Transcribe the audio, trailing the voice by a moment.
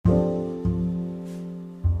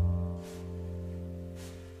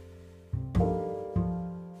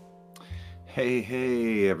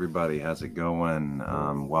Hey, everybody, how's it going?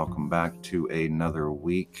 Welcome back to another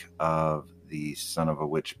week of the Son of a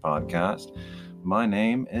Witch podcast. My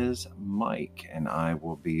name is Mike, and I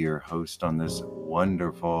will be your host on this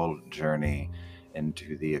wonderful journey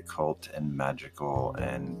into the occult and magical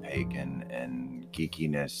and pagan and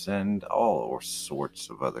geekiness and all sorts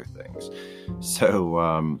of other things. So,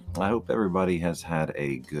 I hope everybody has had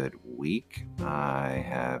a good week. I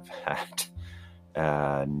have had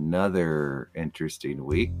another interesting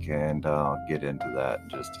week, and I'll get into that in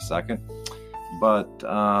just a second. But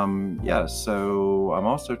yeah, so I'm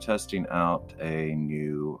also testing out a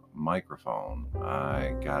new microphone.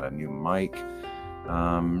 I got a new mic.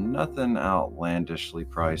 Nothing outlandishly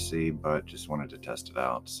pricey, but just wanted to test it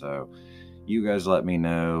out. So you guys let me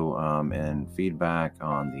know in feedback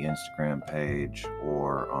on the Instagram page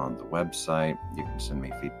or on the website. You can send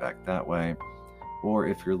me feedback that way. Or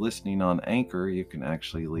if you're listening on Anchor, you can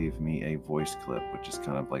actually leave me a voice clip, which is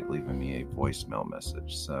kind of like leaving me a voicemail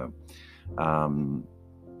message. So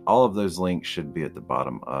all of those links should be at the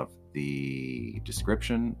bottom of the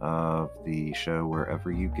description of the show,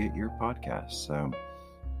 wherever you get your podcasts. So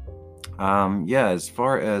yeah, as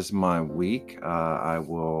far as my week, I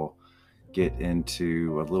will get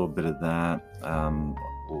into a little bit of that.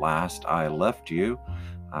 Last I left you,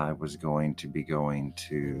 I was going to be going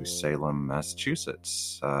to Salem,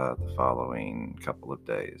 Massachusetts the following couple of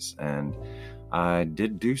days, and I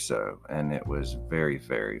did do so, and it was very,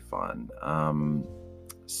 very fun.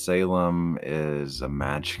 Salem is a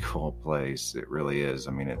magical place. It really is.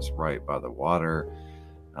 I mean, it's right by the water,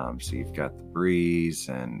 so you've got the breeze,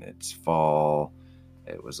 and it's fall.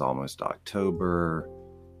 It was almost October.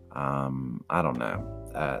 I don't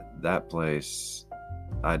know. That place,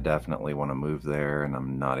 I definitely want to move there, and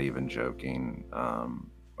I'm not even joking,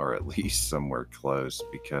 or at least somewhere close,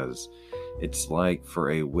 because it's like,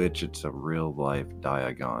 for a witch, it's a real life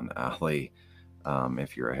Diagon Alley.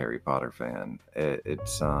 If you're a Harry Potter fan,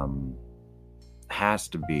 it's has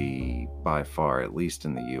to be by far, at least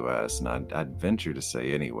in the US, and I'd venture to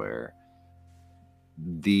say anywhere,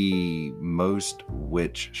 the most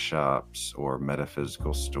witch shops or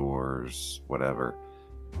metaphysical stores, whatever,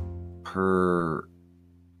 per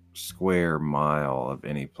square mile of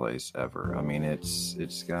any place ever. I mean,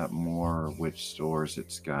 it's got more witch stores.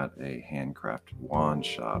 It's got a handcrafted wand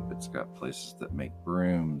shop. It's got places that make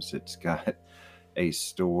brooms. It's got a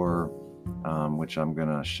store, which I'm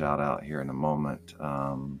gonna shout out here in a moment,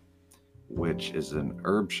 which is an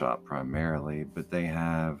herb shop primarily, but they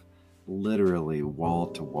have literally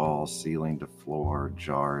wall-to-wall, ceiling-to-floor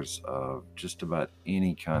jars of just about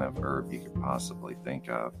any kind of herb you could possibly think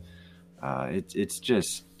of.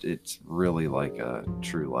 It's really like a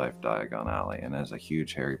true life Diagon Alley. And as a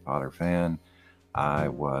huge Harry Potter fan, I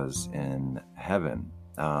was in heaven.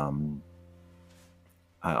 I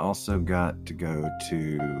also got to go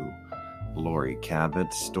to Laurie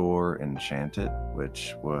Cabot's store, Enchanted,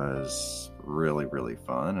 which was really, really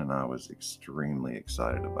fun, and I was extremely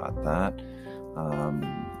excited about that.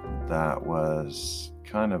 That was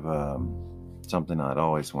kind of something I'd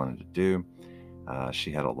always wanted to do.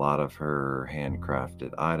 She had a lot of her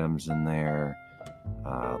handcrafted items in there,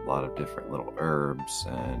 a lot of different little herbs,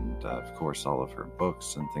 and of course all of her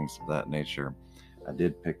books and things of that nature. I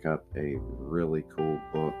did pick up a really cool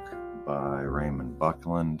book by Raymond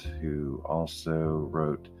Buckland, who also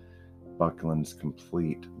wrote Buckland's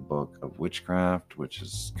Complete Book of Witchcraft, which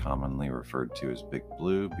is commonly referred to as Big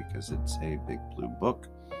Blue because it's a Big Blue book.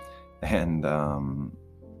 And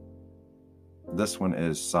this one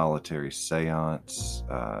is Solitary Seance.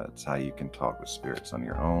 It's how you can talk with spirits on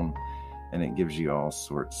your own, and it gives you all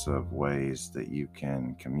sorts of ways that you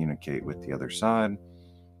can communicate with the other side.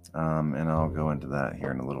 And I'll go into that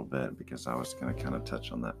here in a little bit because I was going to kind of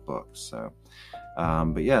touch on that book. So,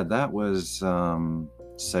 but yeah, that was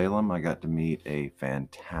Salem. I got to meet a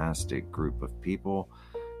fantastic group of people,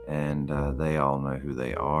 and they all know who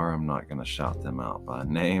they are. I'm not going to shout them out by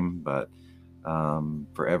name, but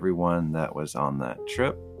for everyone that was on that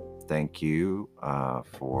trip, thank you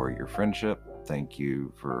for your friendship. Thank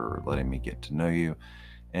you for letting me get to know you.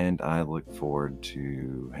 And I look forward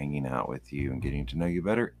to hanging out with you and getting to know you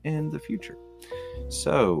better in the future.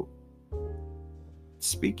 So,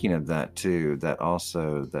 speaking of that too,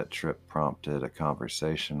 that trip prompted a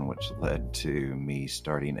conversation which led to me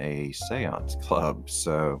starting a seance club.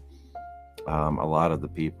 So, a lot of the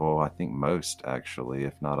people, I think most actually,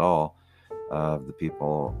 if not all, of the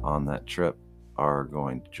people on that trip are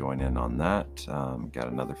going to join in on that. Got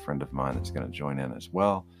another friend of mine that's going to join in as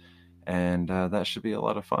well. And that should be a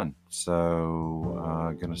lot of fun.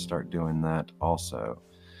 So going to start doing that also.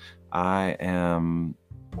 I am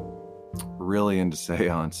really into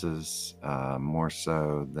seances, more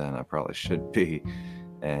so than I probably should be.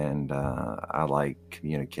 And I like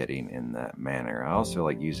communicating in that manner. I also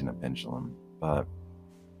like using a pendulum, but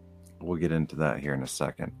we'll get into that here in a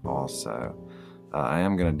second also. I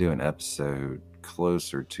am going to do an episode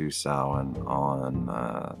closer to Samhain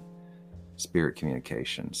on spirit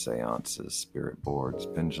communication, seances, spirit boards,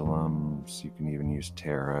 pendulums. You can even use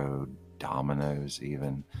tarot, dominoes,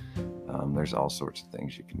 even. There's all sorts of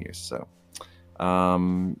things you can use. So,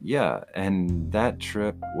 yeah, and that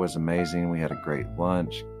trip was amazing. We had a great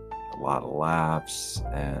lunch, a lot of laughs,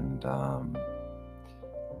 and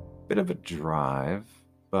bit of a drive,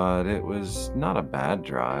 but it was not a bad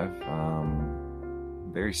drive.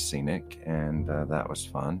 Very scenic, and that was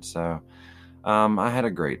fun. So, I had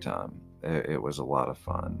a great time. It was a lot of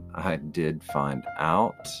fun. I did find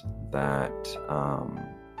out that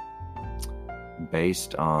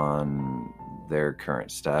based on their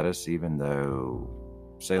current status, even though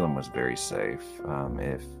Salem was very safe,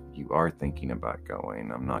 if you are thinking about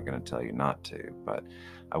going, I'm not going to tell you not to, but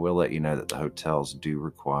I will let you know that the hotels do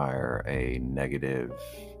require a negative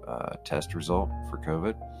test result for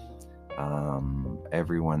COVID.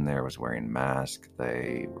 Everyone there was wearing masks.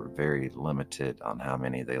 They were very limited on how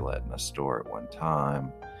many they let in a store at one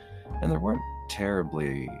time. And there weren't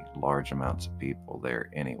terribly large amounts of people there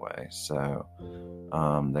anyway. So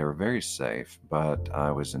they were very safe. But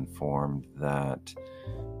I was informed that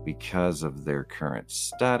because of their current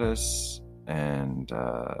status and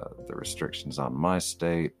the restrictions on my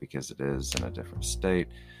state, because it is in a different state,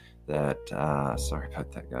 that, sorry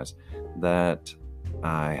about that, guys, that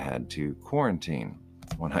I had to quarantine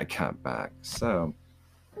when I got back. So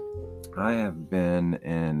I have been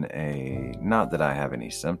in a, not that I have any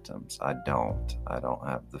symptoms. I don't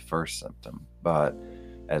have the first symptom, but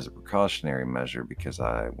as a precautionary measure, because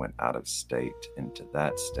I went out of state into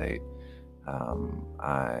that state,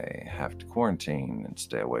 I have to quarantine and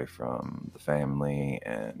stay away from the family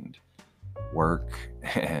and work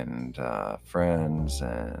and friends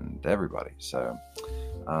and everybody. So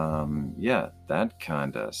yeah, that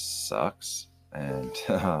kind of sucks. And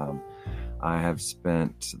I have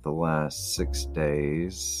spent the last 6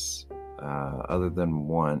 days, other than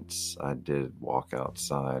once I did walk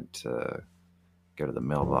outside to go to the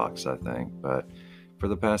mailbox, I think, but for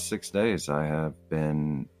the past 6 days I have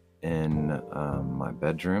been in my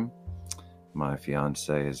bedroom. My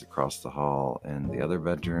fiance is across the hall in the other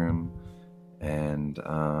bedroom, and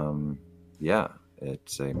yeah,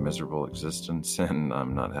 it's a miserable existence, and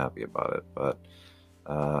I'm not happy about it, but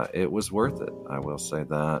it was worth it. I will say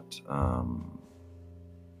that.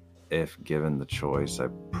 If given the choice, I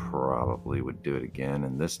probably would do it again,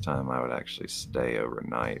 and this time I would actually stay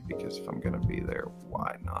overnight, because if I'm going to be there,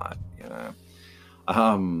 why not, you know?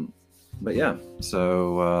 But yeah,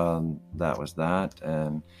 so that was that,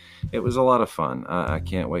 and it was a lot of fun. I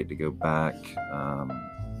can't wait to go back.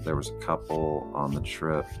 There was a couple on the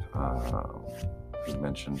trip. We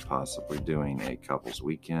mentioned possibly doing a couples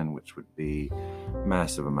weekend, which would be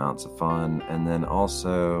massive amounts of fun. And then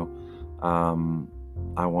also,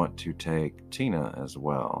 I want to take Tina as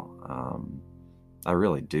well. I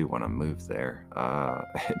really do want to move there.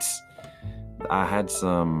 I had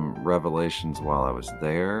some revelations while I was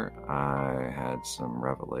there. I had some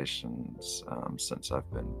revelations since I've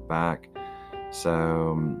been back.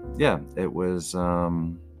 So yeah, it was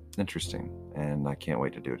interesting, and I can't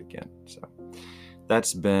wait to do it again. So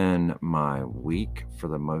that's been my week for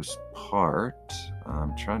the most part.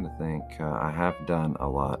 I'm trying to think. I have done a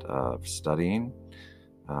lot of studying,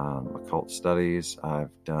 occult studies.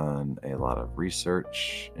 I've done a lot of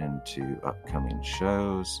research into upcoming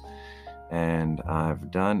shows, and I've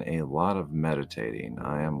done a lot of meditating.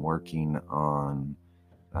 I am working on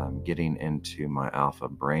getting into my alpha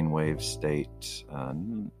brainwave state,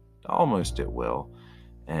 almost at will,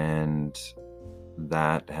 and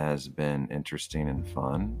that has been interesting and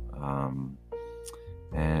fun.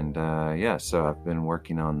 Yeah, so I've been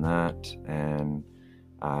working on that, and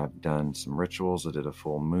I've done some rituals. I did a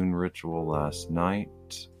full moon ritual last night,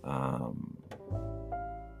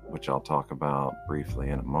 which I'll talk about briefly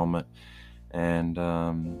in a moment. And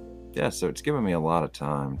yeah, so it's given me a lot of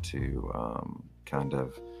time to kind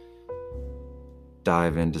of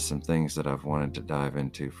dive into some things that I've wanted to dive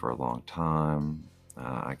into for a long time.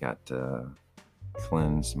 I got to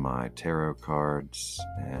cleanse my tarot cards,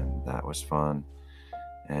 and that was fun.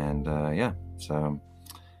 And yeah, so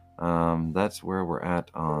that's where we're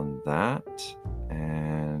at on that.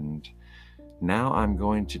 And now I'm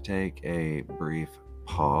going to take a brief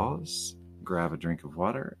pause, grab a drink of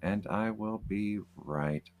water, and I will be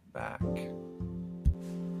right back.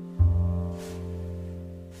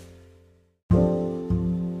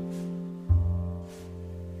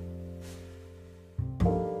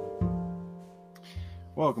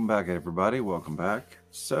 Welcome back, everybody. Welcome back.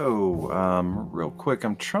 So, real quick,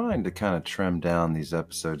 I'm trying to kind of trim down these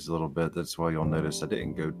episodes a little bit. That's why you'll notice I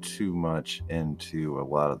didn't go too much into a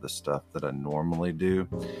lot of the stuff that I normally do.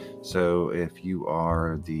 So, if you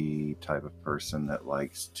are the type of person that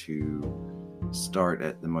likes to start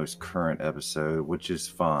at the most current episode, which is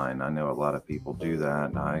fine, I know a lot of people do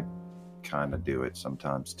that, and I kind of do it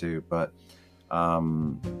sometimes too, but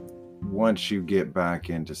once you get back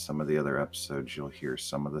into some of the other episodes, you'll hear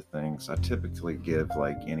some of the things. I typically give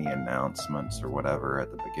like any announcements or whatever at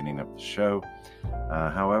the beginning of the show.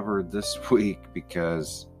 However, this week,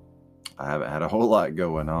 because I haven't had a whole lot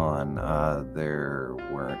going on, there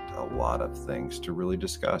weren't a lot of things to really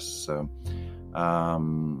discuss. So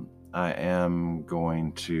I am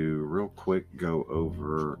going to real quick go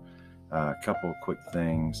over a couple of quick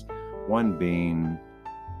things. One being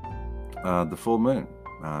the full moon.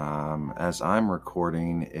 As I'm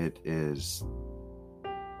recording, it is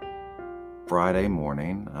Friday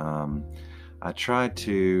morning. I try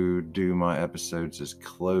to do my episodes as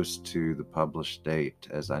close to the published date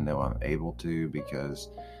as I know I'm able to, because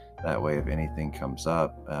that way, if anything comes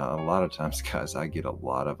up, a lot of times, guys, I get a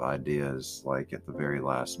lot of ideas like at the very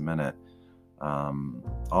last minute,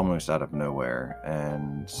 almost out of nowhere.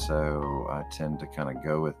 And so I tend to kind of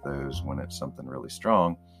go with those when it's something really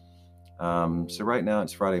strong. So right now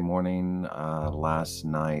it's Friday morning. Last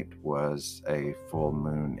night was a full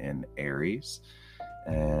moon in Aries,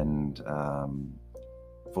 and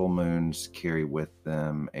full moons carry with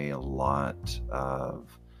them a lot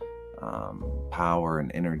of power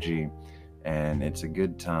and energy, and it's a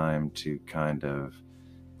good time to kind of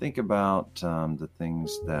think about the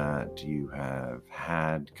things that you have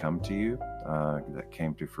had come to you, that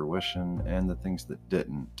came to fruition, and the things that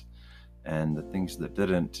didn't. And the things that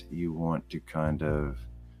didn't, you want to kind of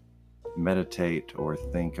meditate or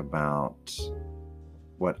think about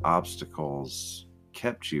what obstacles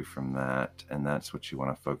kept you from that, and that's what you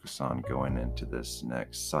want to focus on going into this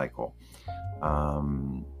next cycle.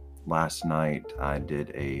 Last night I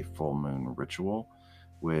did a full moon ritual,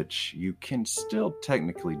 which you can still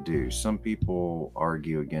technically do. Some people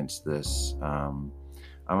argue against this.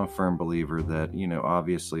 I'm a firm believer that,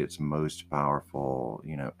 obviously it's most powerful,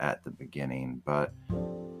 at the beginning, but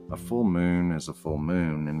a full moon is a full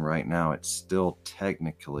moon. And right now it's still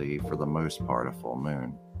technically, for the most part, a full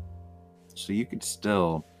moon. So you could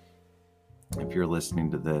still, if you're listening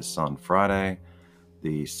to this on Friday,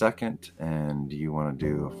 the 2nd, and you want to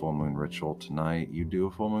do a full moon ritual tonight, you do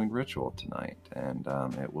a full moon ritual tonight. And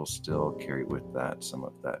it will still carry with that some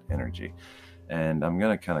of that energy. And I'm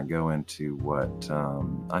going to kind of go into what,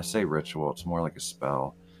 I say ritual, it's more like a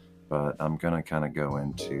spell, but I'm going to kind of go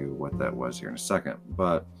into what that was here in a second.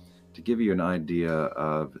 But to give you an idea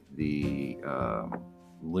of the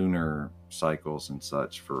lunar cycles and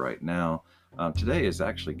such for right now, today is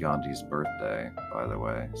actually Gandhi's birthday, by the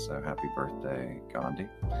way. So happy birthday, Gandhi.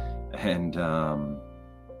 And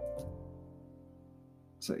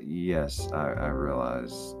so yes, I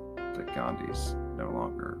realize that Gandhi's no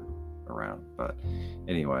longer around, but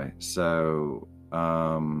anyway, so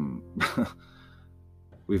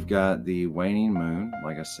we've got the waning moon.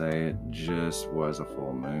 Like I say, it just was a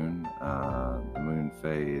full moon. The moon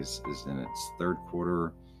phase is in its 3rd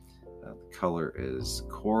quarter. The color is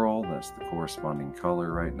coral. That's the corresponding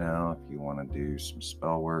color right now if you want to do some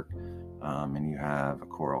spell work, and you have a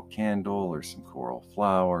coral candle or some coral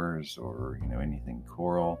flowers, or anything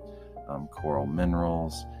coral, coral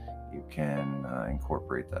minerals. You can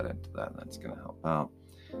incorporate that into that, and that's going to help out.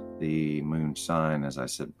 The moon sign, as I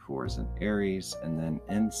said before, is in Aries, and then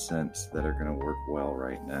incense that are going to work well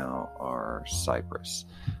right now are cypress.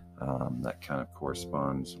 That kind of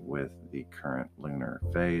corresponds with the current lunar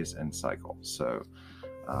phase and cycle. So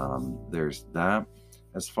there's that.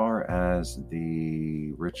 As far as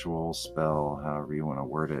the ritual spell, however you want to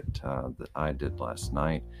word it, that I did last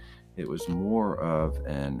night, it was more of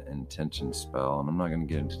an intention spell, and I'm not going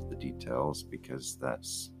to get into the details because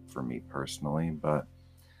that's for me personally, but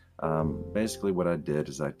basically what I did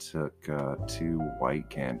is I took 2 white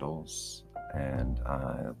candles and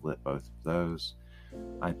I lit both of those.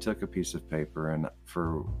 I took a piece of paper, and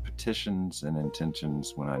for petitions and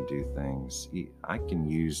intentions, when I do things, I can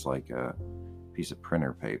use like a piece of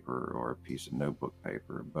printer paper or a piece of notebook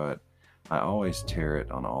paper, but I always tear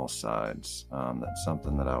it on all sides. That's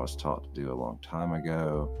something that I was taught to do a long time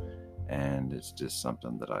ago, and it's just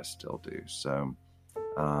something that I still do. So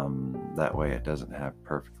that way it doesn't have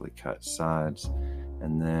perfectly cut sides.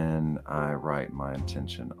 And then I write my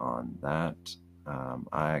intention on that.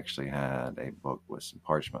 I actually had a book with some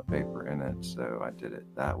parchment paper in it, so I did it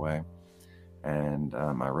that way. And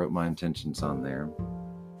I wrote my intentions on there.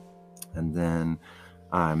 And then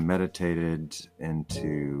I meditated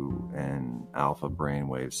into an alpha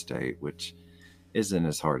brainwave state, which isn't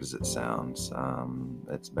as hard as it sounds.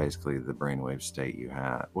 It's basically the brainwave state you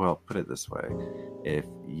have. Well, put it this way: if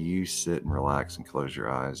you sit and relax and close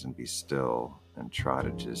your eyes and be still and try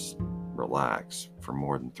to just relax for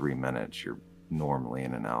more than 3 minutes, you're normally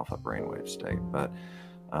in an alpha brainwave state. But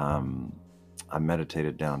I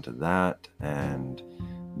meditated down to that, and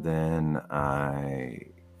then I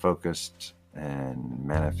focused and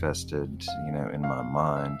manifested, in my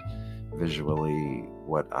mind, visually,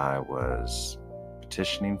 what I was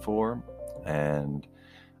petitioning for. And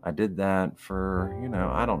I did that for,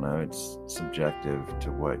 I don't know, it's subjective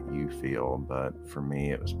to what you feel, but for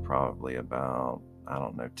me, it was probably about,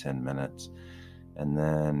 10 minutes. And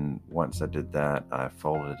then once I did that, I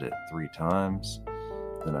folded it 3 times.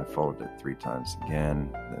 Then I folded it 3 times again,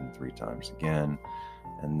 then 3 times again.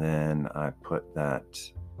 And then I put that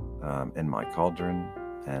in my cauldron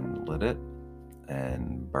and lit it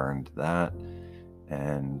and burned that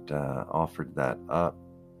and offered that up,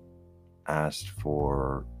 asked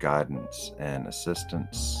for guidance and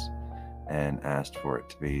assistance, and asked for it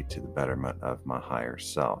to be to the betterment of my higher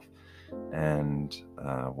self. And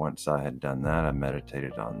once I had done that, I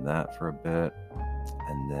meditated on that for a bit,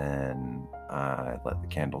 and then I let the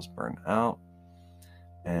candles burn out,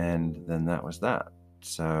 and then that was that.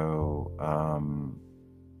 So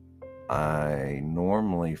I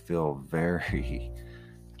normally feel very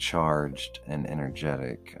charged and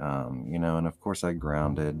energetic, and of course I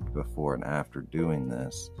grounded before and after doing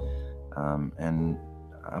this, and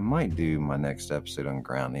I might do my next episode on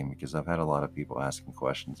grounding, because I've had a lot of people asking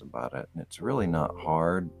questions about it, and it's really not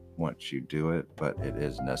hard once you do it, but it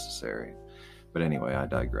is necessary. But anyway, I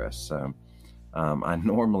digress. So I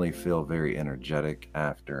normally feel very energetic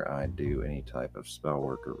after I do any type of spell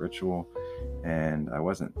work or ritual, and I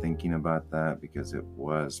wasn't thinking about that because it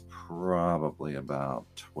was probably about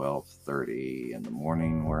 12:30 in the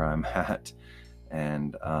morning where I'm at,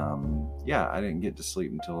 and I didn't get to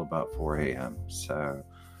sleep until about 4 a.m. So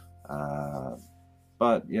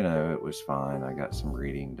but it was fine. I got some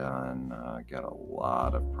reading done, got a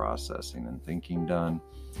lot of processing and thinking done,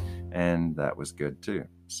 and that was good too.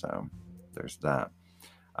 So there's that.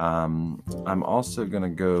 I'm also going to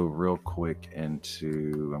go real quick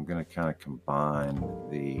into, I'm going to kind of combine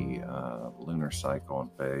the lunar cycle and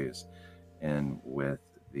phase and with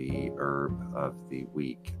the herb of the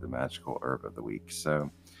week, the magical herb of the week. So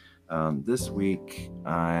this week,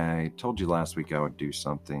 I told you last week I would do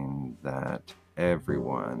something that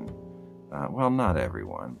everyone, well, not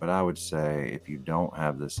everyone, but I would say if you don't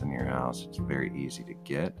have this in your house, it's very easy to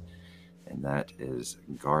get, and that is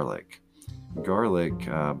garlic. Garlic,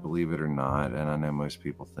 believe it or not, and I know most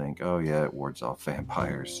people think, oh yeah, it wards off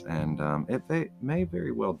vampires, and it may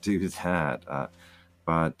very well do that,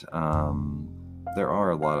 but there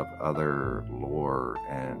are a lot of other lore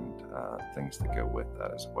and things that go with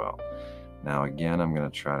that as well. Now again, I'm going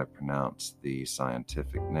to try to pronounce the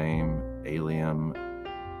scientific name, Allium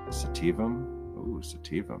sativum. Ooh,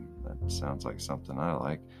 sativum, that sounds like something I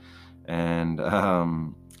like. And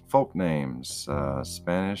folk names,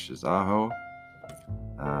 Spanish is ajo,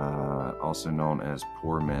 also known as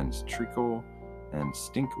poor man's treacle and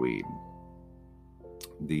stinkweed.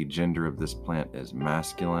 The gender of this plant is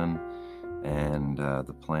masculine, and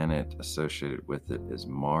the planet associated with it is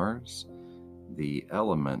Mars. The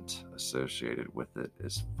element associated with it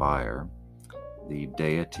is fire. The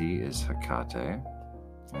deity is Hecate,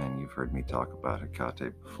 and you've heard me talk about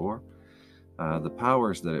Hecate before. The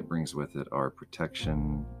powers that it brings with it are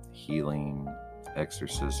protection, healing,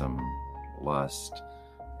 exorcism, lust,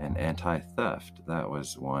 and anti-theft. That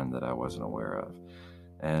was one that I wasn't aware of.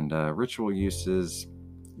 And ritual uses,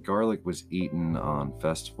 garlic was eaten on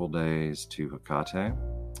festival days to Hecate.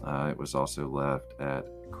 It was also left at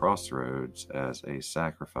crossroads as a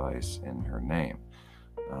sacrifice in her name.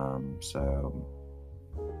 So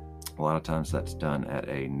a lot of times that's done at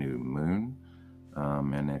a new moon.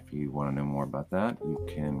 And if you want to know more about that, you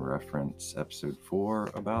can reference episode 4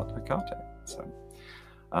 about Hecate. So,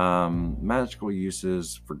 magical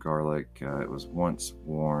uses for garlic. It was once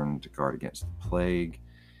worn to guard against the plague.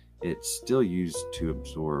 It's still used to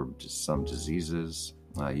absorb some diseases.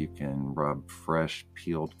 You can rub fresh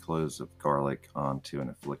peeled cloves of garlic onto an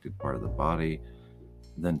afflicted part of the body,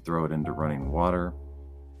 then throw it into running water.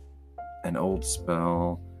 An old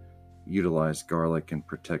spell utilized garlic in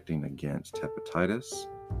protecting against hepatitis.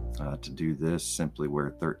 To do this, simply wear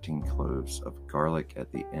 13 cloves of garlic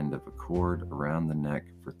at the end of a cord around the neck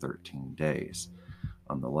for 13 days.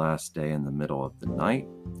 On the last day in the middle of the night,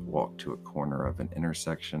 walk to a corner of an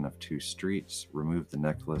intersection of two streets, remove the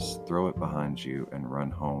necklace, throw it behind you, and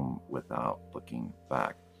run home without looking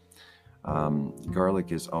back.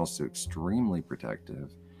 Garlic is also extremely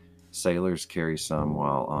protective. Sailors carry some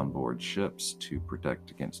while on board ships to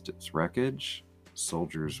protect against its wreckage.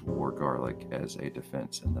 Soldiers wore garlic as a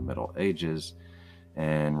defense in the Middle Ages,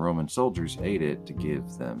 and Roman soldiers ate it to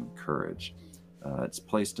give them courage. It's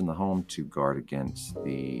placed in the home to guard against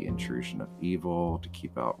the intrusion of evil, to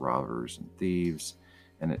keep out robbers and thieves,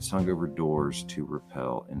 and it's hung over doors to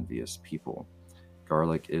repel envious people.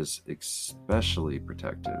 Garlic is especially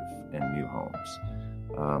protective in new homes.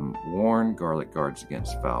 Worn, garlic guards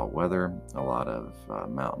against foul weather. A lot of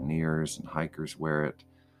mountaineers and hikers wear it,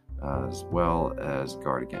 as well as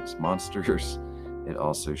guard against monsters. It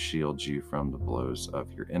also shields you from the blows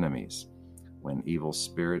of your enemies. When evil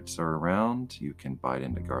spirits are around, you can bite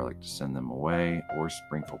into garlic to send them away, or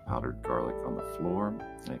sprinkle powdered garlic on the floor,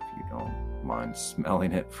 if you don't mind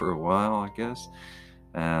smelling it for a while, I guess.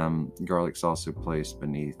 Garlic's also placed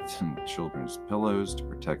beneath children's pillows to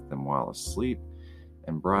protect them while asleep,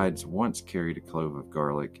 and brides once carried a clove of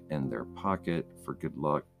garlic in their pocket for good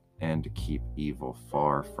luck and to keep evil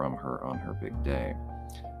far from her on her big day.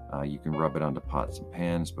 You can rub it onto pots and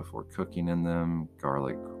pans before cooking in them.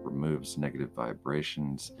 Garlic removes negative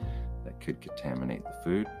vibrations that could contaminate the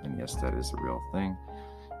food, and yes, that is a real thing.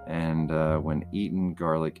 And when eaten,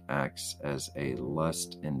 garlic acts as a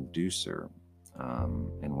lust inducer.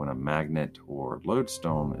 And when a magnet or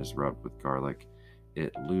lodestone is rubbed with garlic,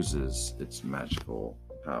 it loses its magical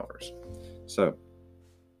powers. So,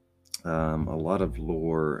 a lot of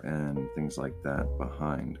lore and things like that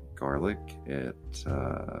behind garlic. It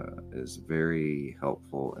is very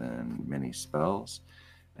helpful in many spells,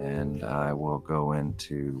 and I will go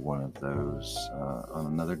into one of those on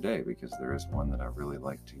another day, because there is one that I really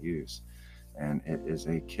like to use, and it is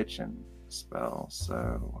a kitchen spell.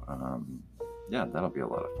 So yeah, that'll be a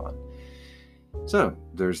lot of fun. So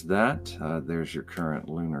there's that. There's your current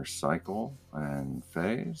lunar cycle and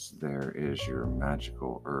phase. There is your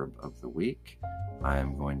magical herb of the week. I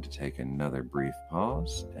am going to take another brief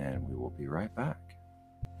pause, and we will be right back.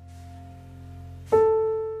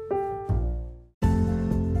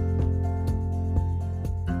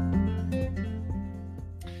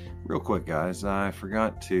 Real quick, guys, I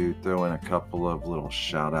forgot to throw in a couple of little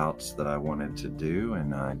shout outs that I wanted to do,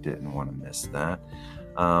 and I didn't want to miss that.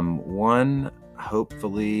 One,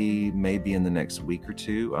 hopefully, maybe in the next week or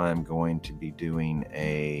two, I'm going to be doing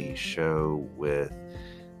a show with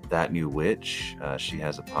That New Witch. She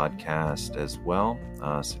has a podcast as well,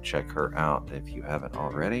 so check her out if you haven't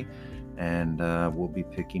already. And we'll be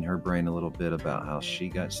picking her brain a little bit about how she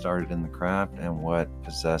got started in the craft and what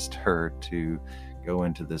possessed her to go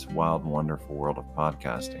into this wild and wonderful world of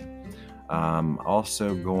podcasting.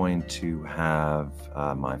 Also going to have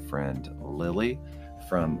my friend Lily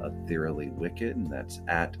from Ethereally Wicked, and that's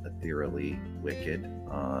at Ethereally Wicked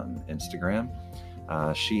on Instagram.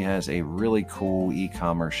 She has a really cool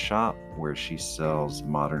e-commerce shop where she sells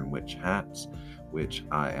modern witch hats, which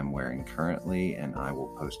I am wearing currently, and I will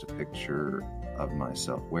post a picture of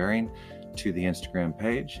myself wearing to the Instagram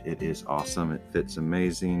page. It is awesome. It fits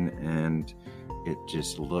amazing, and it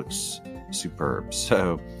just looks superb.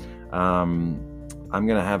 So I'm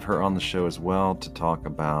going to have her on the show as well to talk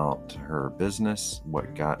about her business,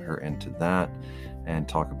 what got her into that, and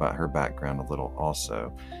talk about her background a little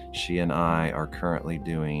also. She and I are currently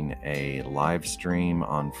doing a live stream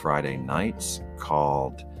on Friday nights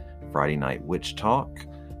called Friday Night Witch Talk.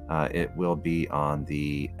 It will be on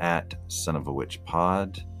the at Son of a Witch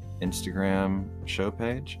Pod Instagram show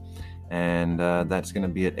page. And that's going to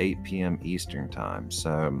be at 8 p.m. Eastern time.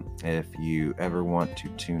 So if you ever want to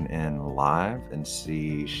tune in live and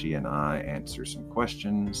see she and I answer some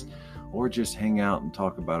questions, or just hang out and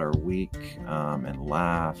talk about our week and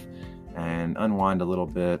laugh and unwind a little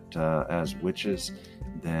bit as witches,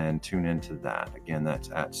 then tune into that. Again, that's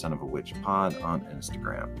at Son of a Witch Pod on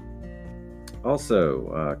Instagram. Also,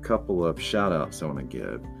 a couple of shout outs I want to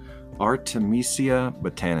give. Artemisia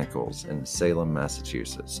Botanicals in Salem,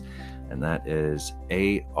 Massachusetts. And that is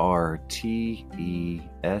Artemisia,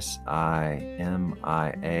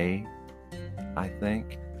 I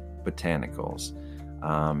think, Botanicals.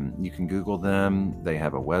 You can Google them. They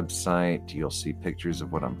have a website. You'll see pictures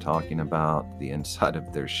of what I'm talking about. The inside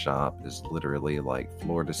of their shop is literally like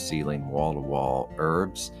floor to ceiling, wall to wall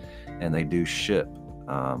herbs, and they do ship.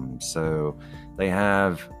 So they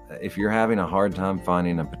have, if you're having a hard time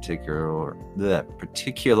finding a particular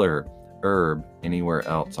herb anywhere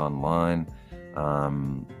else online,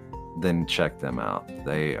 then check them out.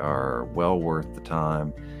 They are well worth the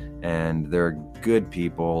time, and they're good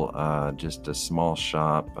people. Just a small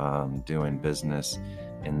shop doing business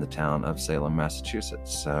in the town of Salem,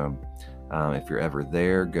 Massachusetts. So if you're ever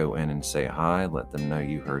there, go in and say hi. Let them know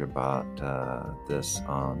you heard about this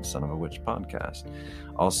on Son of a Witch podcast.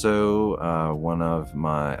 Also, one of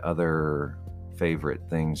my other favorite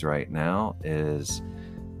things right now is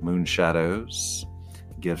Moon Shadows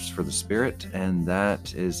Gifts for the Spirit, and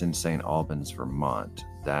that is in St. Albans, Vermont.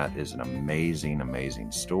 That is an amazing,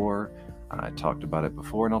 amazing store. I talked about it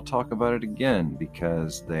before, and I'll talk about it again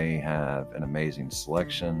because they have an amazing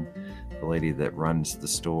selection. The lady that runs the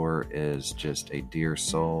store is just a dear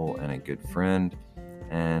soul and a good friend.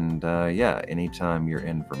 And anytime you're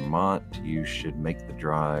in Vermont, you should make the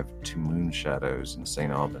drive to Moon Shadows in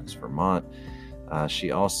St. Albans, Vermont.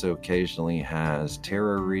 She also occasionally has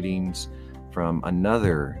tarot readings from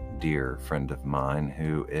another dear friend of mine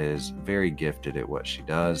who is very gifted at what she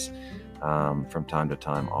does from time to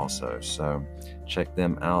time also. So check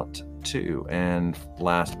them out too. And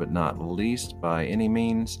last but not least, by any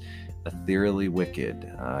means, Ethereally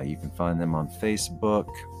Wicked. You can find them on Facebook,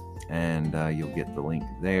 and you'll get the link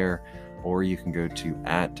there. Or you can go to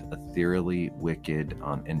 @EthereallyWicked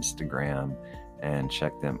on Instagram and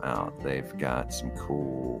check them out. They've got some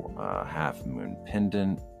cool half moon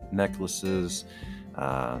pendant necklaces,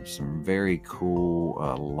 some very cool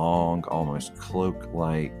long, almost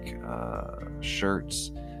cloak-like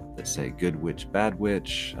shirts that say Good Witch, Bad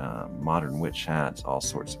Witch, modern witch hats, all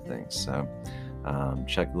sorts of things. So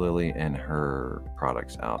check Lily and her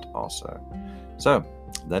products out also. So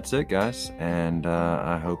that's it, guys, and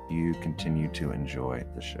I hope you continue to enjoy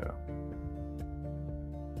the show.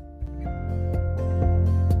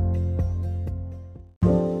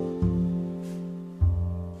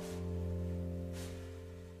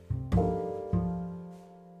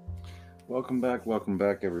 Welcome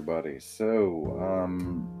back, everybody. So,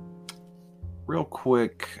 real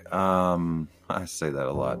quick, I say that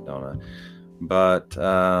a lot, don't I? But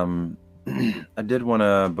I did want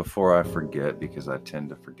to, before I forget, because I tend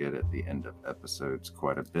to forget at the end of episodes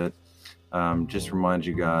quite a bit, just remind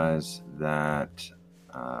you guys that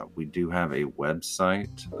we do have a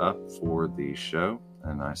website up for the show,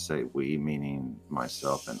 and I say we, meaning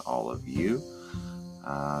myself and all of you.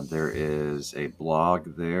 There is a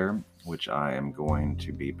blog there, which I am going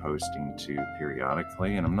to be posting to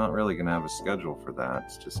periodically, and I'm not really going to have a schedule for that.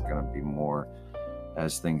 It's just going to be more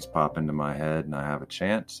as things pop into my head and I have a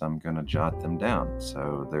chance, I'm going to jot them down.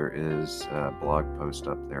 So there is a blog post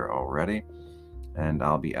up there already, and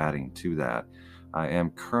I'll be adding to that. I am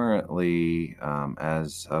currently,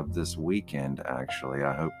 as of this weekend, actually,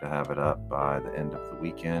 I hope to have it up by the end of the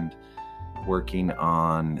weekend, working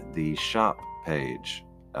on the shop page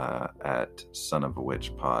at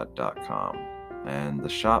sonofawitchpod.com. And the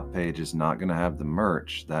shop page is not going to have the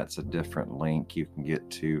merch. That's a different link you can get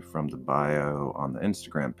to from the bio on the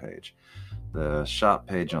Instagram page. The shop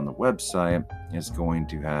page on the website is going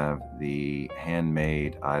to have the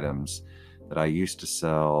handmade items that I used to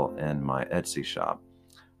sell in my Etsy shop.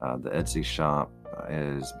 The Etsy shop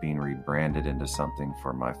is being rebranded into something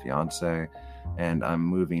for my fiance, and I'm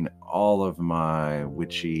moving all of my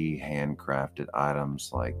witchy handcrafted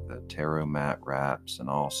items like the tarot mat wraps and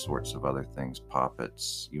all sorts of other things,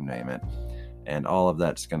 poppets, you name it. And all of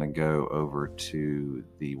that's going to go over to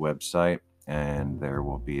the website, and there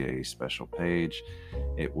will be a special page.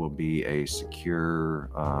 It will be a secure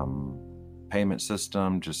payment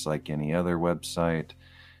system, just like any other website.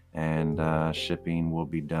 And shipping will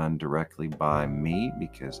be done directly by me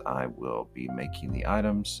because I will be making the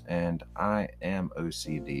items, and I am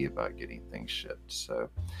OCD about getting things shipped. So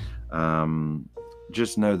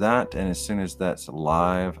just know that, and as soon as that's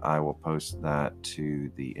live, I will post that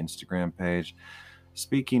to the Instagram page.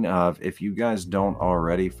 Speaking of, if you guys don't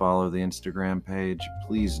already follow the Instagram page,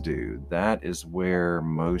 please do. That is where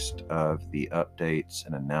most of the updates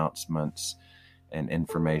and announcements and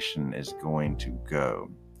information is going to go.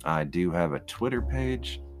 I do have a Twitter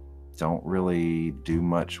page, don't really do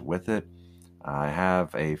much with it. I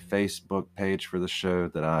have a Facebook page for the show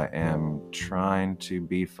that I am trying to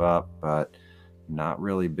beef up, but not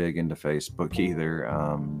really big into Facebook either.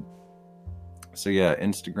 So yeah,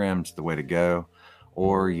 Instagram's the way to go,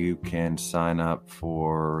 or you can sign up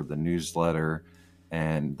for the newsletter,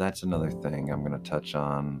 and that's another thing I'm going to touch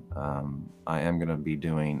on. I am going to be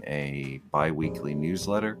doing a bi-weekly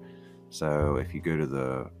newsletter. So if you go to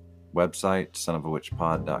the website,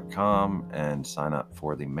 sonofawitchpod.com, and sign up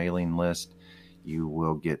for the mailing list, you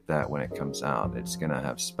will get that when it comes out. It's going to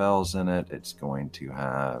have spells in it. It's going to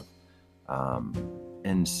have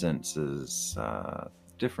incenses,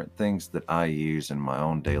 different things that I use in my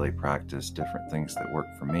own daily practice, different things that work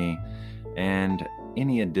for me, and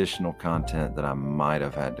any additional content that I might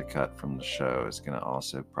have had to cut from the show is going to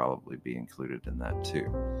also probably be included in that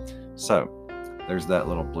too. So there's that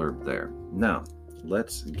little blurb there. Now,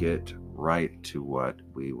 let's get right to what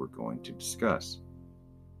we were going to discuss.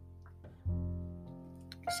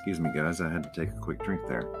 Excuse me, guys, I had to take a quick drink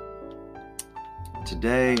there.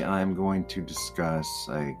 Today, I'm going to discuss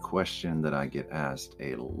a question that I get asked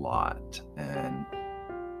a lot, and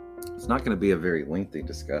it's not going to be a very lengthy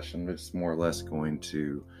discussion. It's more or less going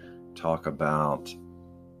to talk about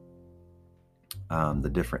the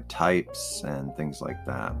different types and things like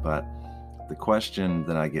that. But the question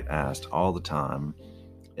that I get asked all the time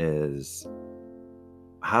is,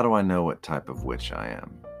 how do I know what type of witch I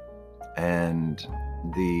am? And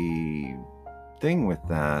the thing with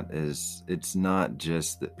that is, it's not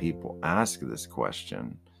just that people ask this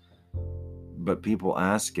question, but people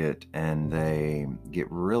ask it and they get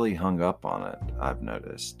really hung up on it, I've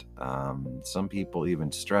noticed. Some people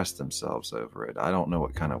even stress themselves over it. I don't know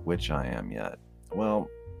what kind of witch I am yet. Well,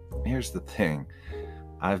 here's the thing.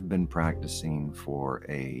 I've been practicing for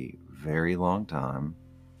a very long time,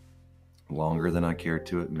 longer than I care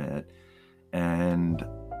to admit. And,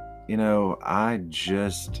 I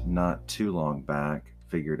just not too long back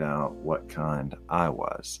figured out what kind I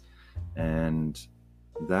was. And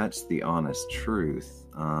that's the honest truth.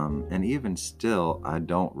 And even still, I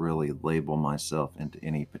don't really label myself into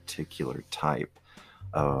any particular type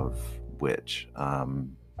of witch.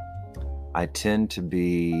 I tend to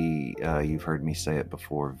be, you've heard me say it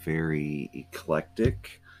before, very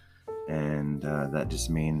eclectic. And that just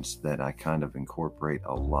means that I kind of incorporate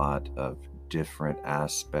a lot of different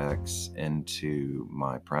aspects into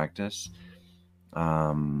my practice.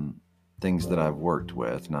 Things that I've worked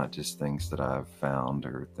with, not just things that I've found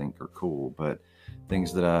or think are cool, but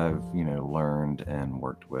things that I've, learned and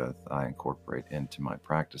worked with, I incorporate into my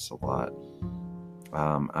practice a lot.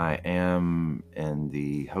 I am in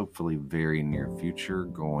the hopefully very near future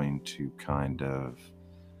going to kind of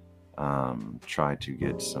try to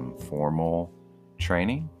get some formal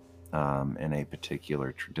training in a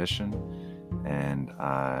particular tradition, and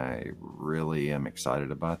I really am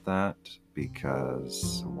excited about that,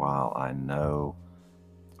 because while I know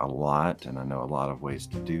a lot and I know a lot of ways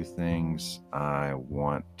to do things, I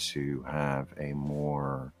want to have a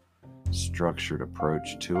more structured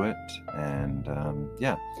approach to it. And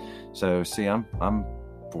so see, I'm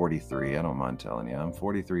 43. I don't mind telling you, I'm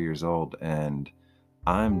 43 years old, and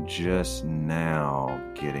I'm just now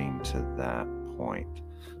getting to that point.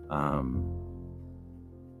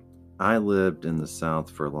 I lived in the South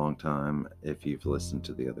for a long time. If you've listened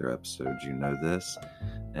to the other episodes, you know this.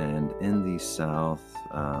 And in the South,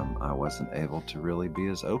 I wasn't able to really be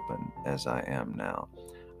as open as I am now.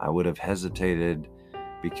 I would have hesitated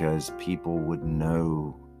because people would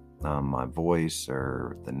know my voice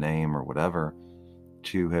or the name or whatever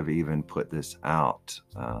to have even put this out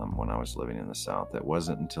when I was living in the South. It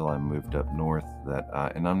wasn't until I moved up north that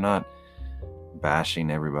and I'm not bashing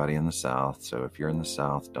everybody in the South, so if you're in the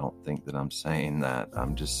South, don't think that I'm saying that.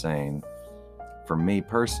 I'm just saying, for me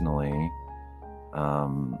personally,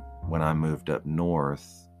 when I moved up north,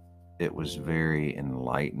 it was very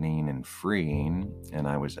enlightening and freeing, and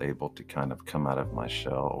I was able to kind of come out of my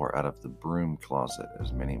shell, or out of the broom closet,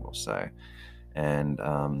 as many will say. And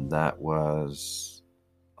that was,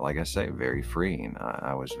 like I say, very freeing.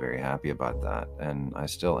 I was very happy about that, and I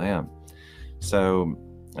still am. So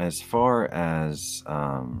as far as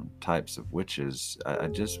types of witches, I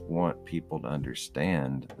just want people to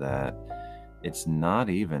understand that it's not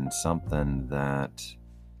even something that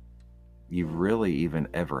you really even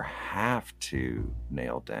ever have to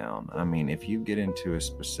nail down. I mean, if you get into a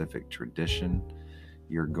specific tradition,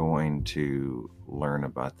 you're going to learn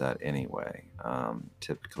about that anyway.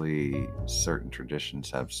 Typically, certain traditions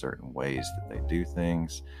have certain ways that they do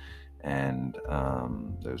things, and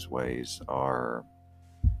those ways are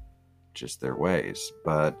just their ways.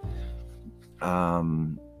 But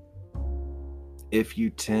if you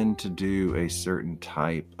tend to do a certain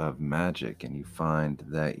type of magic and you find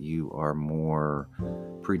that you are more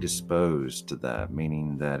predisposed to that,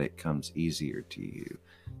 meaning that it comes easier to you,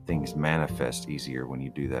 things manifest easier when you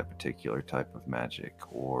do that particular type of magic,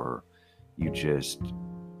 or you just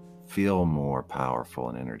feel more powerful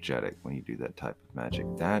and energetic when you do that type of magic,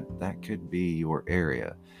 that could be your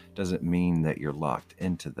area. Doesn't mean that you're locked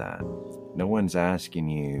into that. No one's asking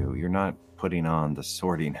you, you're not putting on the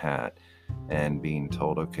sorting hat and being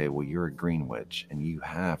told, okay, well, you're a green witch and you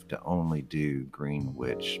have to only do green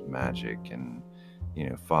witch magic and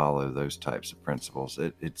follow those types of principles.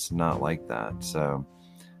 It's not like that. So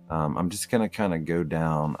I'm just going to kind of go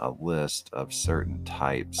down a list of certain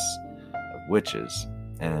types of witches.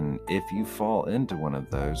 And if you fall into one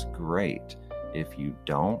of those, great. If you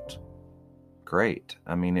don't, great.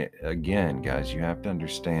 I mean, again, guys, you have to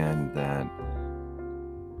understand that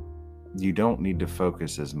you don't need to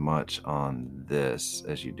focus as much on this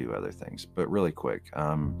as you do other things. But really quick,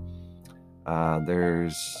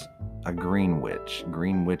 there's a green witch.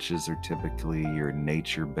 Green witches are typically your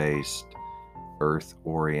nature-based,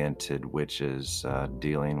 earth-oriented witches,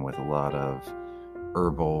 dealing with a lot of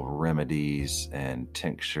herbal remedies and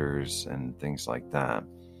tinctures and things like that.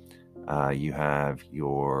 You have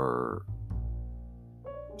your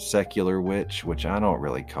secular witch, which I don't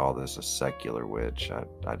really call this a secular witch.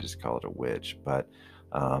 I just call it a witch. But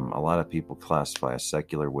a lot of people classify a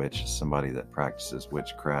secular witch as somebody that practices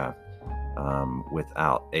witchcraft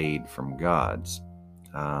without aid from gods.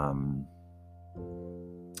 I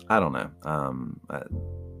don't know.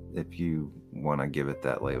 If you want to give it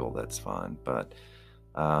that label, that's fine. But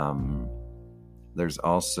there's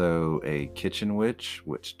also a kitchen witch,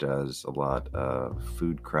 which does a lot of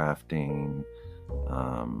food crafting,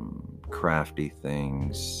 crafty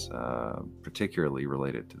things, particularly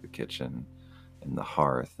related to the kitchen and the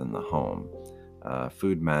hearth and the home.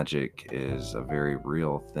 Food magic is a very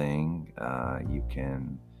real thing. You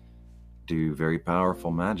can do very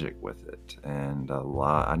powerful magic with it, and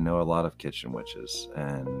I know a lot of kitchen witches,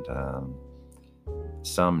 and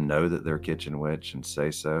some know that they're a kitchen witch and say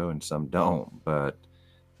so, and some don't, but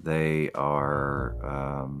they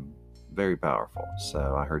are very powerful.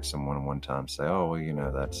 So I heard someone one time say, oh,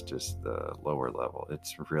 well, that's just the lower level.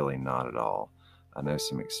 It's really not at all. I know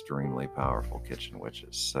some extremely powerful kitchen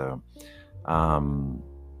witches. So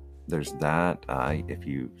there's that. If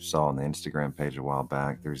you saw on the Instagram page a while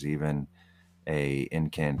back, there's even a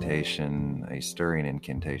stirring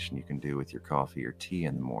incantation you can do with your coffee or tea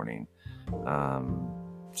in the morning.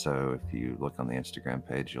 So if you look on the Instagram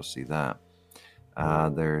page, you'll see that.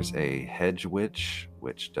 There's a hedge witch,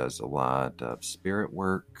 which does a lot of spirit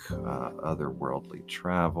work, otherworldly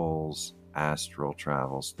travels, astral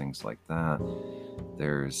travels, things like that.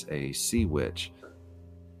 There's a sea witch,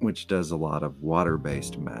 which does a lot of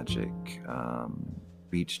water-based magic.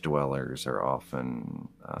 Beach dwellers are often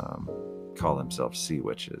call themselves sea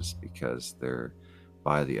witches because they're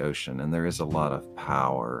by the ocean, and there is a lot of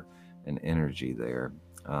power and energy there.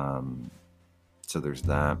 So there's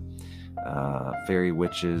that. Fairy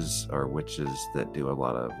witches are witches that do a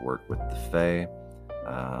lot of work with the fae.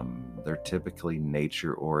 They're typically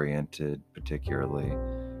nature-oriented, particularly.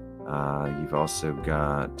 You've also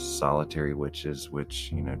got solitary witches,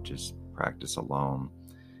 which, just practice alone.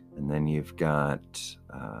 And then you've got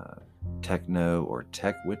techno or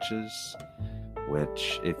tech witches,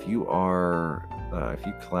 which if you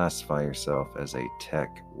classify yourself as a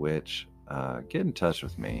tech witch, get in touch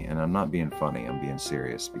with me. And I'm not being funny, I'm being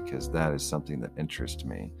serious, because that is something that interests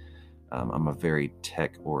me. I'm a very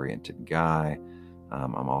tech-oriented guy.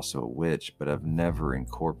 I'm also a witch, but I've never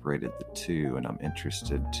incorporated the two, and I'm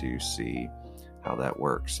interested to see how that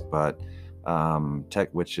works. But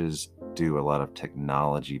tech witches do a lot of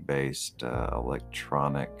technology-based,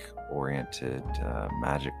 electronic-oriented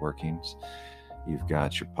magic workings. You've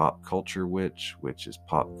got your pop culture witch, which is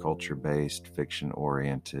pop culture-based,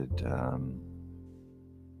 fiction-oriented,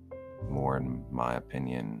 more, in my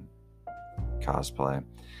opinion, cosplay.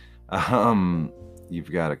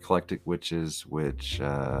 You've got eclectic witches, which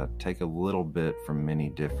take a little bit from many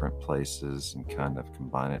different places and kind of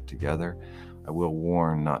combine it together. I will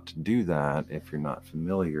warn not to do that if you're not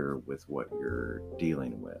familiar with what you're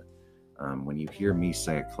dealing with. When you hear me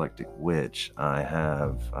say eclectic witch, I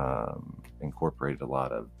have incorporated a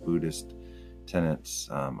lot of Buddhist tenets.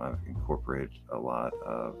 I've incorporated a lot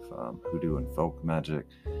of hoodoo and folk magic,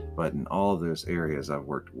 but in all of those areas, I've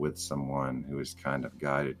worked with someone who has kind of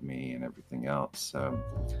guided me and everything else. So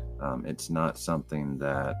it's not something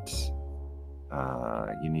that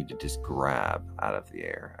you need to just grab out of the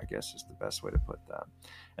air, I guess is the best way to put that.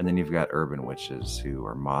 And then you've got urban witches who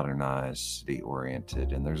are modernized,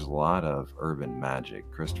 city-oriented, and there's a lot of urban magic.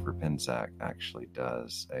 Christopher Penczak actually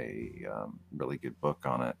does a really good book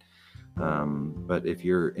on it. But if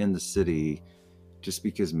you're in the city, just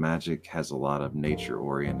because magic has a lot of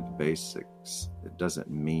nature-oriented basics, it doesn't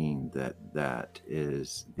mean that that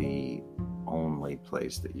is the only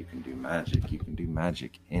place that you can do magic. You can do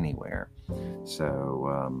magic anywhere.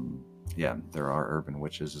 So, there are urban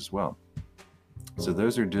witches as well. So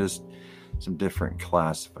those are just some different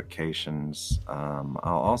classifications. I'll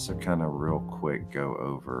also kind of real quick go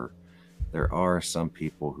over, there are some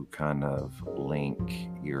people who kind of link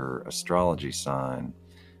your astrology sign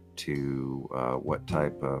to what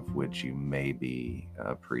type of witch you may be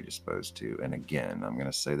predisposed to. And again, I'm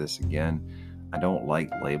going to say this again, I don't like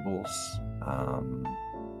labels. I'm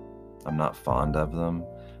not fond of them.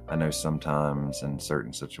 I know sometimes in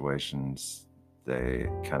certain situations they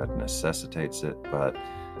kind of necessitates it, but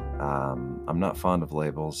I'm not fond of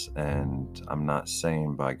labels, and I'm not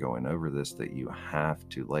saying by going over this that you have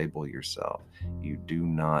to label yourself. You do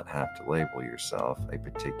not have to label yourself a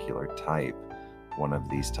particular type, one of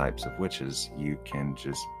these types of witches. You can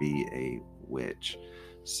just be a witch.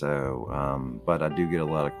 So, but I do get a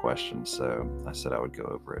lot of questions, so I said I would go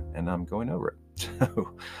over it, and I'm going over it.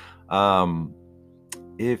 So,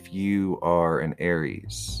 if you are an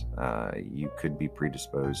Aries, you could be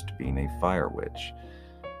predisposed to being a fire witch,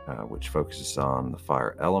 which focuses on the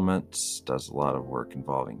fire elements, does a lot of work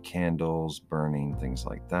involving candles, burning, things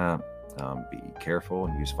like that. Be careful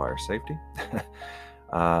and use fire safety.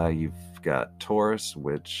 You've got Taurus,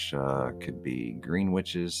 which could be green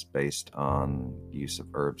witches based on use of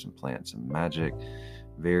herbs and plants and magic,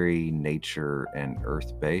 very nature and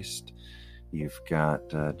earth based. You've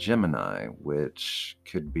got Gemini, which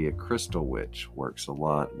could be a crystal witch, works a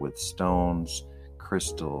lot with stones,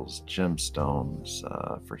 crystals, gemstones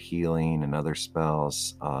for healing and other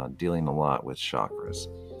spells, dealing a lot with chakras.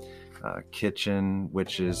 Kitchen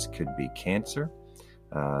witches could be Cancer.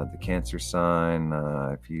 The Cancer sign,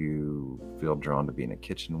 if you feel drawn to being a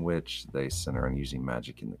kitchen witch, they center on using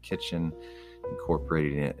magic in the kitchen,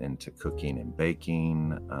 incorporating it into cooking and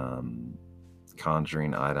baking,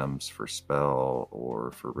 conjuring items for spell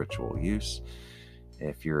or for ritual use.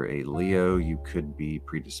 If you're a Leo, you could be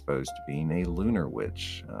predisposed to being a lunar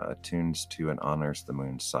witch, attunes to and honors the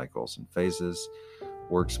moon's cycles and phases,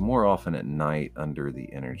 works more often at night under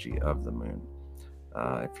the energy of the moon.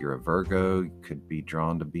 If you're a Virgo, you could be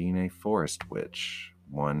drawn to being a forest witch,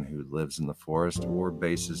 one who lives in the forest or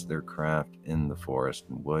bases their craft in the forest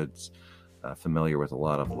and woods, familiar with a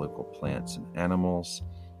lot of local plants and animals.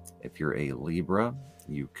 If you're a Libra,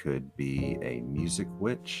 you could be a music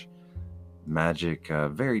witch. Magic,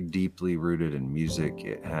 very deeply rooted in music.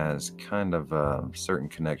 It has kind of a certain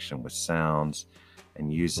connection with sounds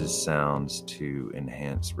and uses sounds to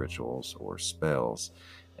enhance rituals or spells.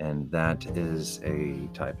 And that is a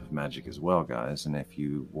type of magic as well, guys. And if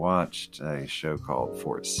you watched a show called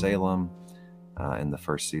Fort Salem, in the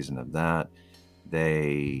first season of that,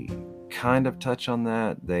 they kind of touch on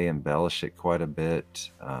that. They embellish it quite a bit,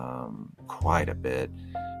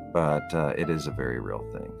 but it is a very real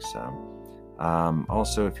thing. So,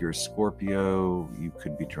 also, if you're a Scorpio, you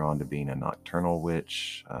could be drawn to being a nocturnal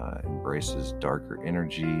witch, embraces darker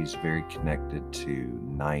energies, very connected to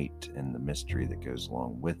night and the mystery that goes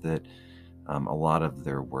along with it. A lot of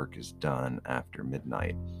their work is done after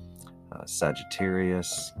midnight.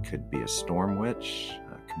 Sagittarius could be a storm witch,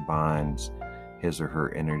 combines his or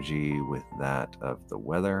her energy with that of the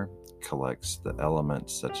weather, collects the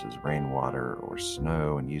elements such as rainwater or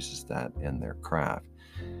snow and uses that in their craft.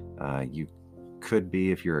 You could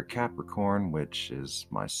be, if you're a Capricorn, which is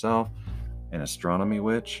myself, an astronomy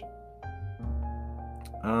witch.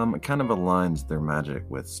 It kind of aligns their magic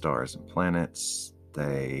with stars and planets.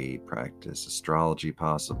 They practice astrology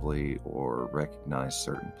possibly, or recognize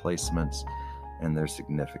certain placements and their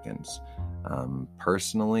significance.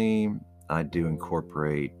 Personally, I do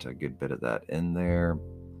incorporate a good bit of that in there,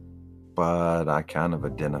 but I kind of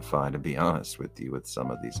identify, to be honest with you, with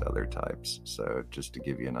some of these other types. So just to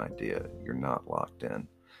give you an idea, you're not locked in.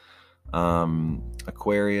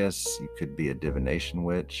 Aquarius, you could be a divination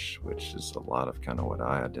witch, which is a lot of kind of what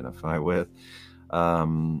I identify with.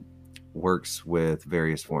 Works with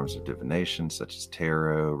various forms of divination, such as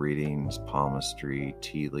tarot readings, palmistry,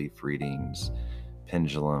 tea leaf readings,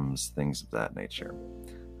 pendulums, things of that nature.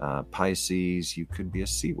 Pisces, you could be a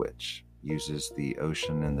sea witch, uses the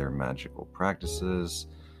ocean in their magical practices,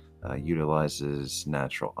 utilizes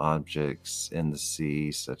natural objects in the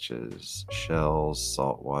sea, such as shells,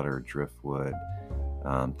 saltwater, driftwood,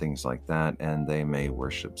 things like that, and they may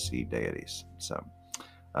worship sea deities. So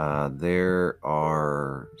there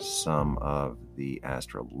are some of the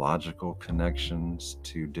astrological connections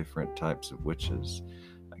to different types of witches.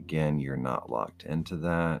 Again, you're not locked into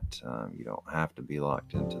that. You don't have to be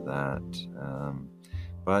locked into that.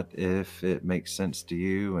 But if it makes sense to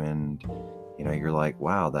you and you're like,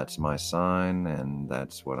 wow, that's my sign and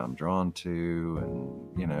that's what I'm drawn to,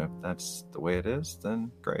 and if that's the way it is,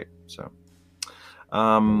 then great. So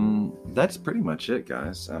that's pretty much it,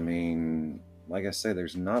 guys. I mean, like I say,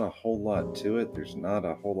 there's not a whole lot to it. There's not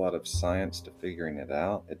a whole lot of science to figuring it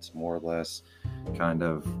out. It's more or less kind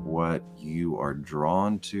of what you are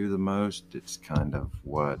drawn to the most. It's kind of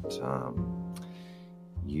what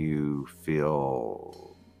you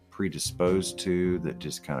feel predisposed to, that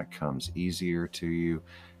just kind of comes easier to you.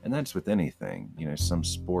 And that's with anything. Some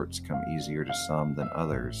sports come easier to some than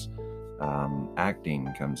others.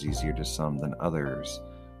 Acting comes easier to some than others.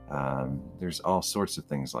 There's all sorts of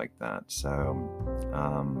things like that. So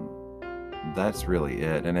that's really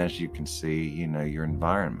it. And as you can see, your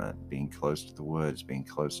environment, being close to the woods, being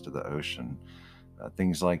close to the ocean,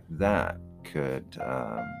 things like that could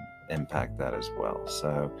impact that as well.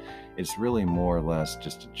 So it's really more or less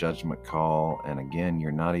just a judgment call. And again,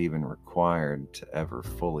 you're not even required to ever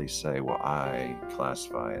fully say, well, I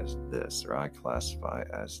classify as this, or I classify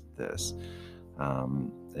as this.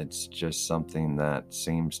 It's just something that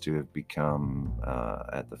seems to have become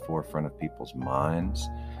at the forefront of people's minds,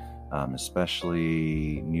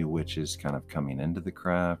 especially new witches kind of coming into the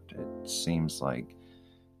craft. It seems like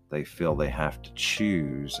they feel they have to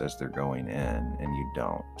choose as they're going in, and you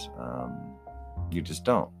don't. You just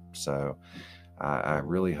don't. So I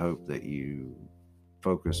really hope that you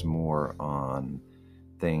focus more on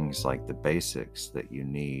things like the basics that you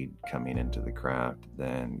need coming into the craft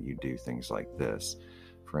than you do things like this.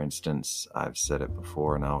 For instance, I've said it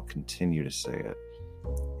before and I'll continue to say it.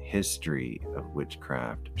 History of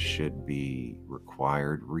witchcraft should be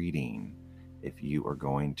required reading if you are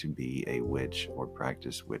going to be a witch or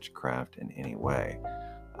practice witchcraft in any way.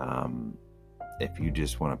 If you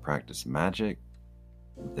just want to practice magic,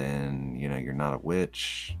 then you're not a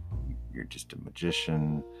witch, you're just a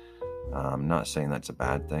magician. I'm not saying that's a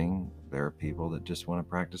bad thing. There are people that just want to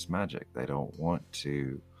practice magic. They don't want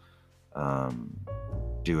to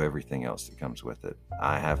do everything else that comes with it.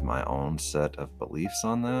 I have my own set of beliefs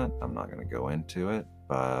on that. I'm not going to go into it,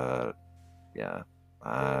 but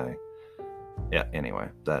anyway,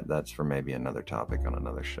 that's for maybe another topic on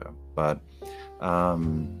another show. But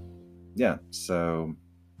so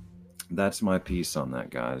that's my piece on that,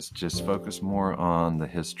 guys. Just focus more on the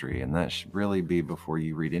history, and that should really be before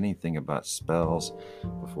you read anything about spells,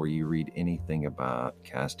 before you read anything about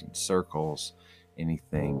casting circles,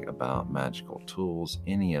 anything about magical tools,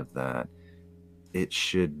 any of that. It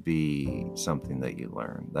should be something that you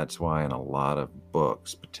learn. That's why in a lot of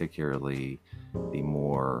books, particularly the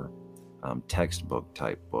more textbook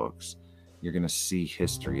type books, you're going to see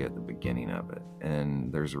history at the beginning of it.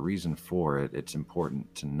 And there's a reason for it. It's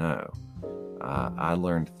important to know. I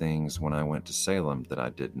learned things when I went to Salem that I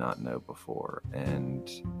did not know before. And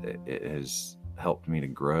it has helped me to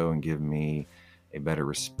grow and give me a better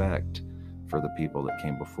respect for the people that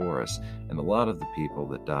came before us. And a lot of the people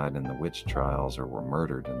that died in the witch trials or were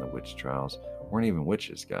murdered in the witch trials weren't even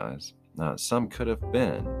witches, guys. Some could have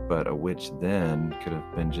been, but a witch then could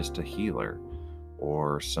have been just a healer,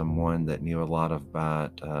 or someone that knew a lot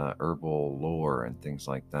about herbal lore and things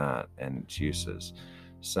like that and its uses.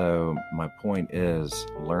 So my point is,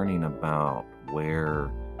 learning about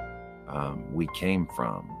where we came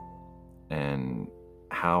from and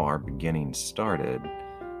how our beginnings started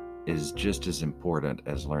is just as important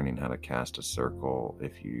as learning how to cast a circle,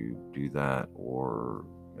 if you do that, or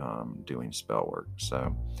doing spell work.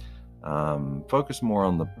 So focus more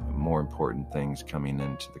on the more important things coming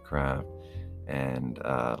into the craft, and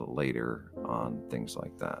later on things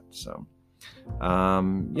like that. So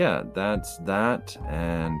that's that.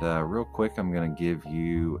 And real quick, I'm going to give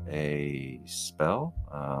you a spell.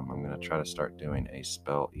 I'm going to try to start doing a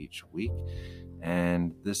spell each week,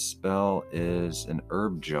 and this spell is an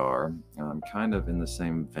herb jar, kind of in the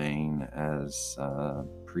same vein as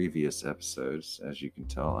previous episodes. As you can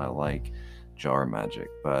tell, I like jar magic,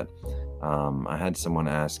 but I had someone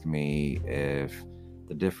ask me if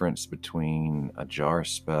the difference between a jar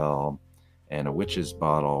spell and a witch's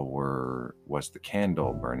bottle was the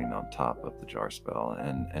candle burning on top of the jar spell,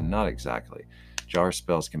 and not exactly. Jar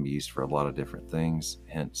spells can be used for a lot of different things,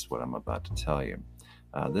 hence what I'm about to tell you.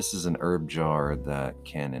 This is an herb jar that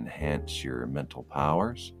can enhance your mental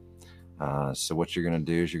powers. So what you're going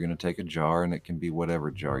to do is you're going to take a jar, and it can be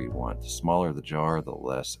whatever jar you want. The smaller the jar, the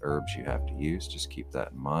less herbs you have to use. Just keep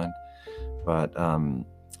that in mind. But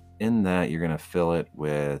in that, you're going to fill it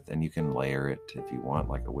with, and you can layer it if you want,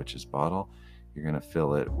 like a witch's bottle. You're going to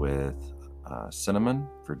fill it with cinnamon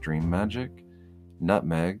for dream magic,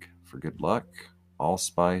 nutmeg for good luck,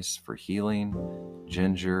 allspice for healing,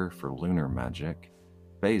 ginger for lunar magic,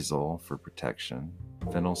 basil for protection,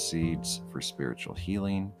 fennel seeds for spiritual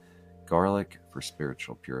healing, garlic for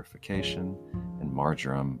spiritual purification, and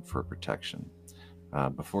marjoram for protection.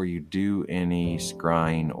 Before you do any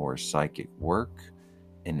scrying or psychic work,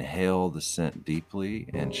 inhale the scent deeply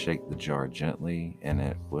and shake the jar gently, and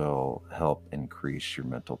it will help increase your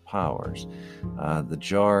mental powers. The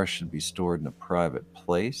jar should be stored in a private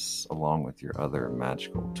place along with your other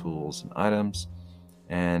magical tools and items.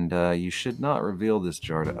 And you should not reveal this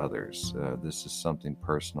jar to others. This is something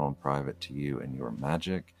personal and private to you and your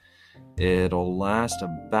magic. It'll last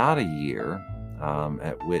about a year,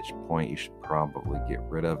 at which point you should probably get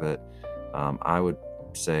rid of it. I would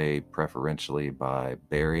say preferentially by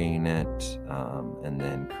burying it, and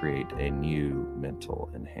then create a new mental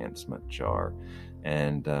enhancement jar.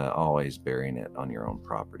 And always burying it on your own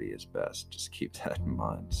property is best. Just keep that in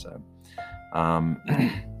mind. So,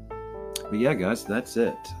 but yeah, guys, that's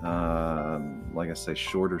it. Like I say,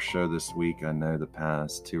 shorter show this week. I know the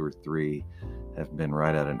past 2 or 3 have been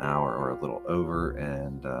right at an hour or a little over,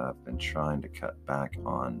 and I've been trying to cut back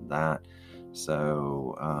on that.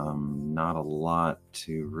 So not a lot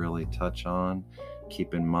to really touch on.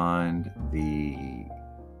 Keep in mind the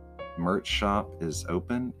merch shop is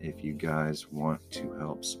open if you guys want to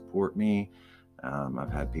help support me.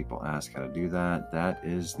 I've had people ask how to do that. That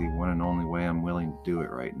is the one and only way I'm willing to do it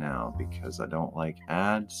right now, because I don't like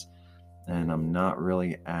ads, and I'm not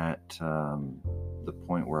really at the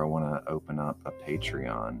point where I want to open up a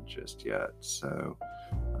Patreon just yet. So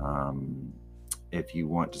if you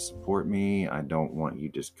want to support me, I don't want you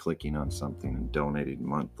just clicking on something and donating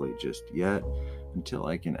monthly just yet, until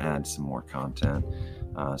I can add some more content.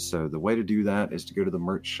 So the way to do that is to go to the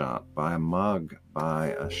merch shop, buy a mug, buy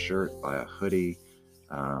a shirt, buy a hoodie.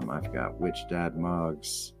 I've got Witch Dad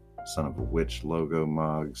mugs, Son of a Witch logo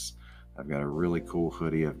mugs. I've got a really cool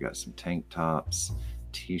hoodie. I've got some tank tops,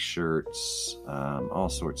 t-shirts, all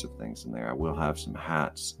sorts of things in there. I will have some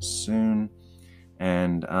hats soon.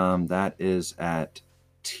 And that is at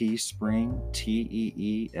Teespring,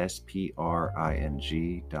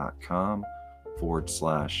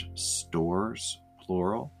 teespring.com/stores,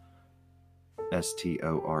 plural,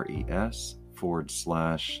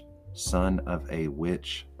 STORES/Son of a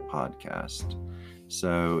Witch podcast.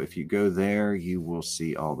 So if you go there, you will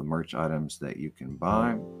see all the merch items that you can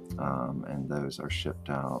buy, and those are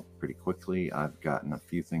shipped out pretty quickly. I've gotten a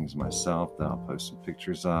few things myself that I'll post some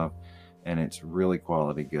pictures of, and it's really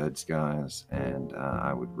quality goods, guys, and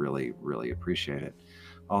I would really, really appreciate it.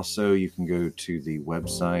 Also, you can go to the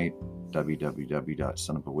website,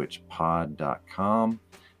 www.sonofawitchpod.com.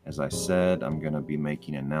 As I said, I'm going to be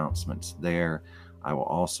making announcements there. I will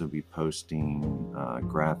also be posting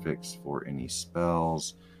graphics for any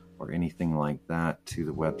spells or anything like that to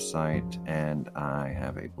the website, and I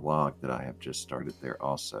have a blog that I have just started there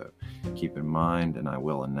also. Keep in mind, and I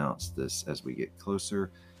will announce this as we get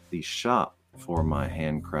closer, the shop for my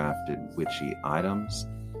handcrafted witchy items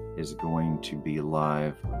is going to be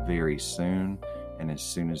live very soon, and as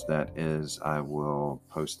soon as that is, I will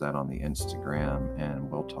post that on the Instagram,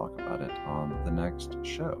 and we'll talk about it on the next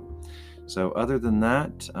show. So other than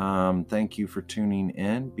that, thank you for tuning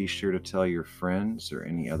in. Be sure to tell your friends or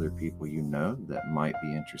any other people you know that might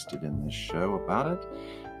be interested in this show about it,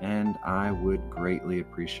 and I would greatly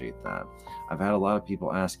appreciate that. I've had a lot of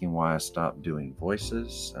people asking why I stopped doing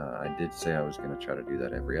voices. I did say I was going to try to do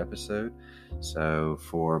that every episode. So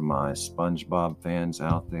for my SpongeBob fans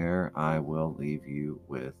out there, I will leave you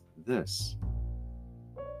with this.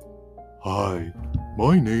 Hi,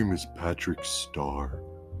 my name is Patrick Star.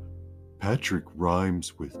 Patrick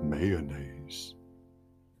rhymes with mayonnaise.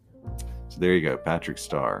 So there you go, Patrick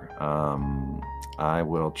Star. I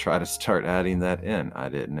will try to start adding that in. I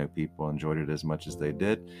didn't know people enjoyed it as much as they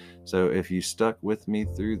did. So if you stuck with me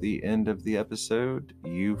through the end of the episode,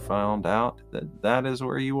 you found out that that is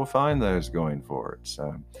where you will find those going forward.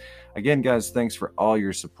 So again, guys, thanks for all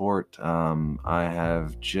your support. I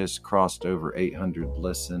have just crossed over 800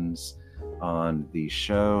 listens on the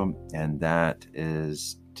show, and that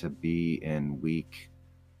is to be in week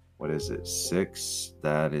 6.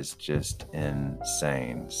 That is just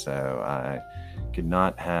insane. So I could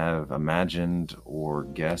not have imagined or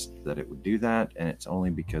guessed that it would do that, and it's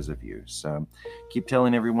only because of you. So keep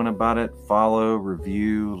telling everyone about it. Follow,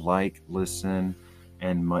 review, like, listen,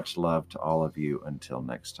 and much love to all of you. Until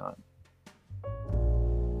next time.